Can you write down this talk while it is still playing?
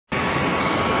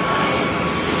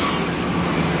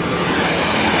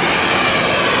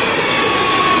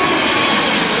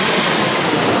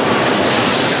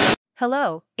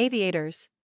Hello, aviators!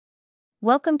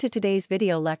 Welcome to today's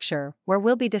video lecture, where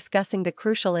we'll be discussing the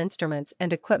crucial instruments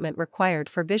and equipment required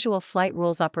for visual flight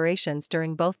rules operations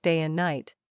during both day and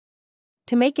night.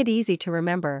 To make it easy to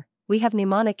remember, we have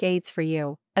mnemonic aids for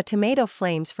you: a tomato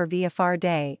flames for VFR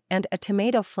day and a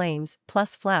tomato flames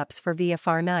plus flaps for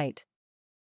VFR night.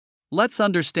 Let's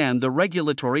understand the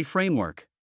regulatory framework.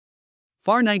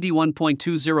 FAR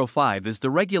 91.205 is the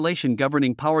regulation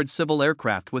governing powered civil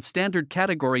aircraft with standard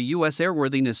category U.S.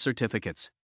 airworthiness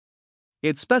certificates.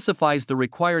 It specifies the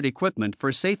required equipment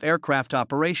for safe aircraft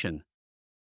operation.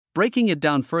 Breaking it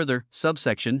down further,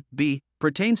 subsection B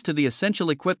pertains to the essential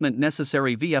equipment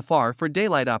necessary VFR for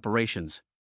daylight operations.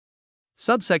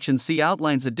 Subsection C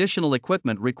outlines additional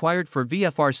equipment required for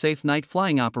VFR safe night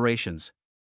flying operations.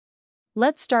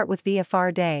 Let's start with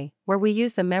VFR day, where we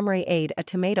use the memory aid a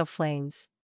tomato flames.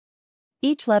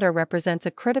 Each letter represents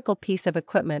a critical piece of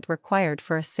equipment required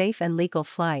for a safe and legal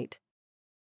flight.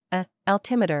 A.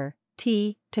 Altimeter.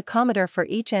 T. Tachometer for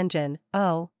each engine.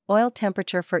 O. Oil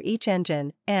temperature for each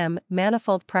engine. M.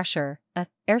 Manifold pressure. A.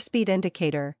 Airspeed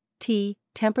indicator. T.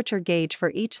 Temperature gauge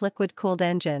for each liquid-cooled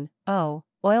engine. O.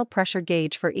 Oil pressure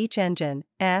gauge for each engine.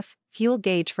 F. Fuel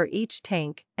gauge for each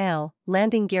tank. L.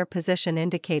 Landing gear position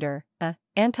indicator. A.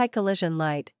 Anti-collision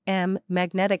light. M.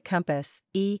 Magnetic compass.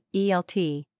 E.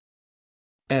 ELT.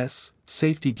 S.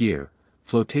 Safety gear,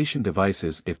 flotation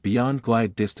devices if beyond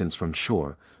glide distance from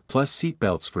shore, plus seat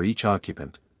belts for each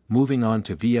occupant. Moving on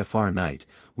to VFR night,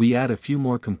 we add a few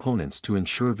more components to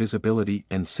ensure visibility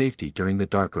and safety during the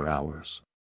darker hours.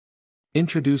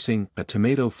 Introducing a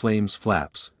tomato flames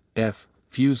flaps. F.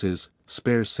 Fuses,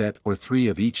 spare set or 3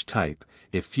 of each type,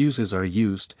 if fuses are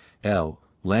used. L.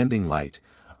 Landing light.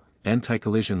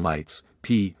 Anti-collision lights.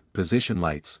 P. Position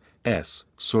lights. S.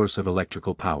 Source of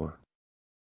electrical power.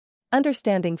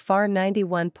 Understanding FAR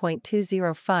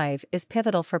 91.205 is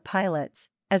pivotal for pilots,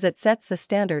 as it sets the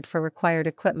standard for required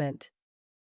equipment.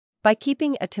 By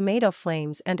keeping a tomato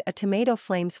flames and a tomato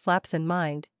flames flaps in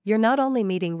mind, you're not only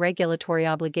meeting regulatory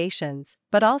obligations,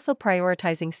 but also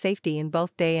prioritizing safety in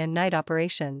both day and night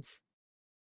operations.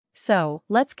 So,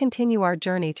 let's continue our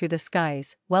journey through the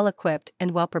skies, well-equipped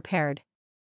and well-prepared.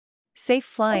 Safe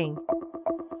flying.